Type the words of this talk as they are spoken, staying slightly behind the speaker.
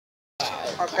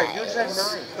Okay, you said 9.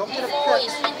 Don't get Ito, upset.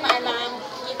 isip pa lang.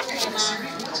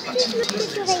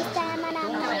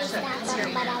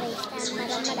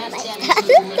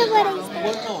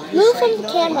 Move from the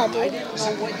camera, dude.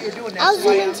 I'll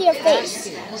zoom into your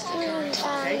face.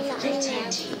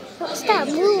 Stop,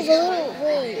 move a little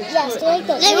way. Yeah, stay like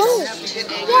that. No.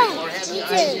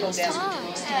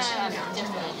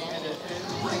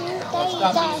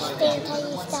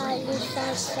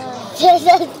 Yeah,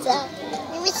 you stop.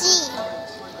 Let me see.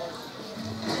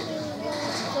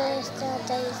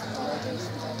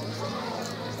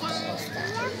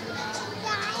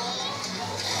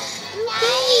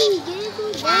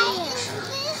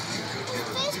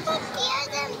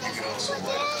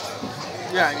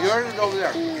 Yeah, yours is over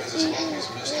there.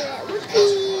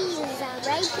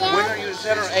 Right there. When are you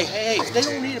sitting? Hey, they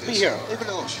don't need to be here. Leave it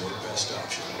alone.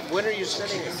 When are you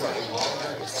sitting in front?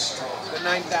 The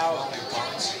 9,000.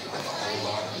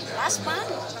 Last month.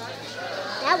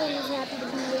 That one is happy to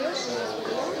be here.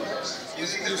 You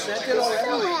sent it already?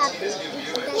 So happy.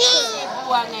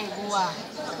 Gua ngay, gua.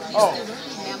 Oh.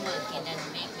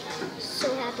 So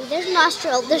happy. There's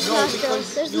nostril. There's nostril.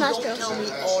 There's nostril. Tell me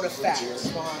all the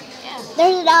facts.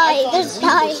 There's an eye. There's an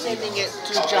eye. Sending it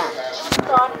to John.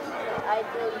 I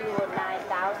told you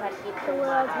 9,000 people.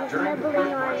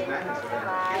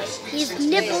 He's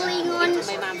nibbling on.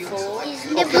 My mom food. He's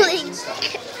nibbling.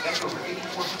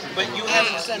 But you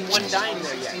haven't sent one dime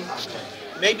there yet.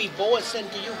 Maybe Boa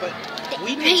sent to you, but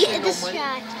we didn't send no money.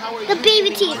 How are The you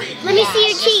baby giving teeth. Let me see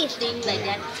your teeth. Things like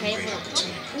that. Travel.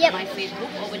 Yep. My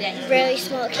Facebook over there. Very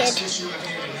small kid.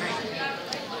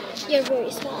 You're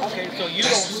very small. Okay, so you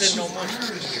don't send no money.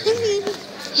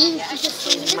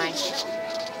 My.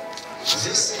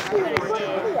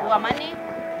 Gua money.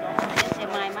 This is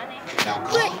my money.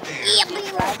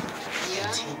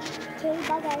 Okay,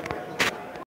 bye guys.